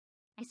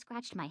I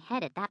scratched my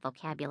head at that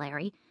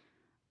vocabulary.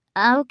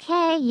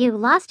 "Okay, you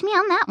lost me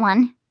on that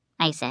one,"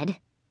 I said.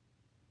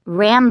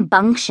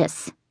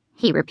 "Rambunctious,"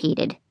 he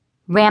repeated.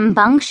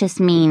 "Rambunctious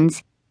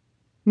means—"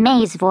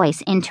 May's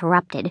voice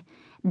interrupted.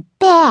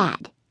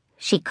 "Bad,"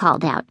 she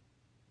called out.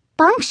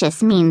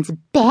 "Bunctious means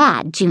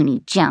bad,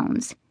 Junie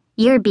Jones.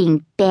 You're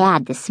being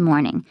bad this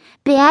morning.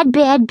 Bad,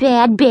 bad,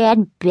 bad,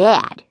 bad,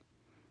 bad."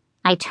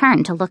 I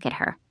turned to look at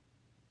her.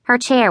 Her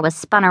chair was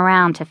spun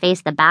around to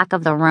face the back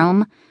of the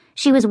room.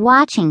 She was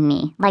watching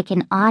me like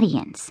an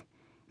audience.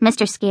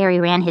 Mr. Scary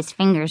ran his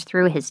fingers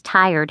through his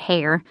tired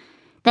hair.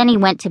 Then he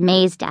went to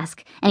May's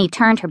desk, and he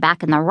turned her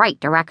back in the right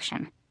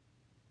direction.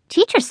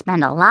 Teachers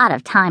spend a lot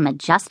of time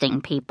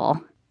adjusting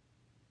people.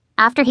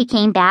 After he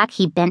came back,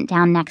 he bent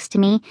down next to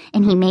me,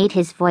 and he made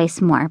his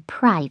voice more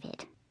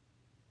private.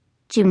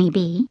 "Junie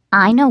B.,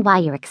 I know why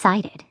you're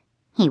excited,"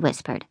 he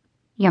whispered.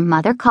 "Your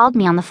mother called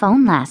me on the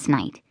phone last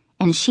night,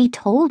 and she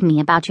told me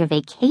about your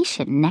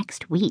vacation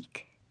next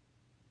week."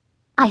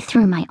 I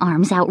threw my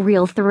arms out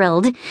real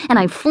thrilled, and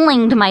I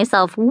flinged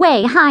myself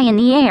way high in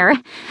the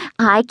air.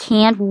 "I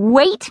can't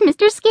wait,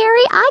 Mr.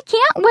 Scary, I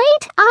can't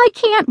wait, I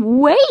can't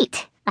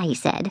wait," I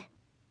said.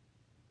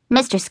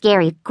 Mr.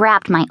 Scary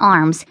grabbed my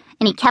arms,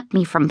 and he kept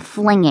me from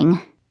flinging.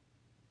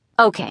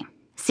 "Okay,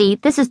 see,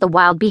 this is the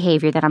wild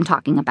behavior that I'm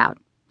talking about,"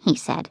 he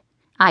said.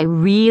 "I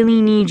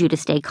really need you to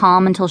stay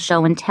calm until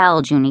show and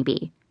tell, Junie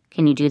B.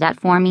 Can you do that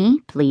for me,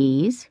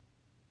 please?"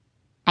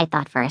 I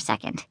thought for a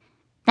second.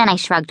 Then I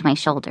shrugged my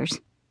shoulders.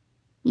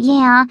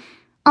 "Yeah,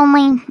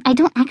 only I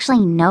don't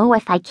actually know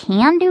if I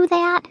can do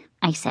that,"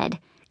 I said,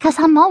 "'cause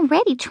I'm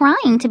already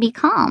trying to be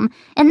calm,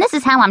 and this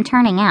is how I'm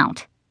turning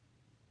out."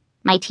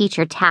 My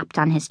teacher tapped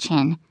on his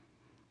chin.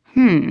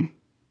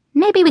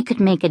 Maybe we could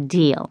make a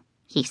deal,"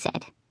 he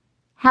said.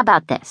 "How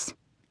about this?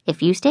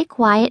 If you stay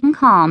quiet and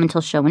calm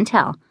until show and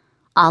tell,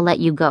 I'll let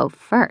you go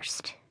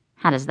first.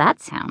 How does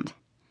that sound?"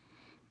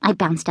 I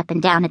bounced up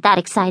and down at that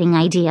exciting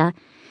idea.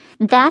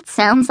 "That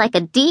sounds like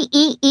a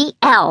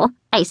D-E-E-L,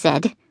 I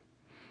said.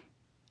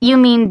 "You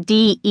mean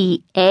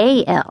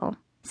D-E-A-L,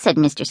 said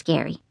Mr.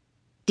 Scary.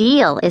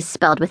 "Deal is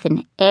spelled with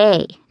an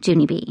A,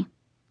 Junie B."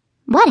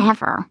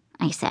 "Whatever,"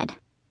 I said.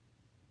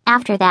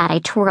 After that, I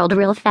twirled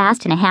real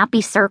fast in a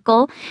happy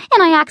circle,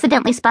 and I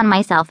accidentally spun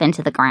myself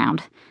into the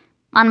ground.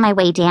 On my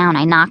way down,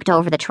 I knocked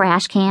over the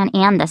trash can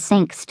and the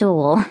sink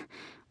stool.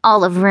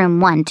 All of room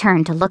 1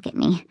 turned to look at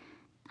me.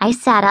 I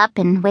sat up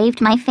and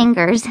waved my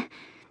fingers.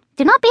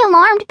 "Do not be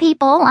alarmed,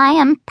 people. I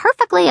am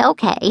perfectly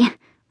okay,"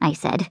 I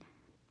said.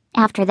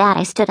 After that,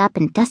 I stood up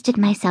and dusted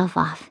myself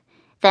off.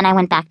 Then I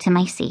went back to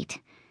my seat.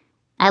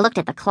 I looked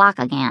at the clock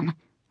again.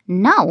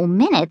 No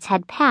minutes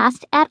had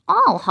passed at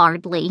all,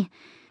 hardly.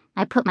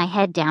 I put my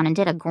head down and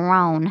did a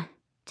groan.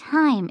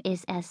 Time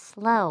is as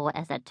slow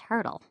as a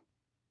turtle.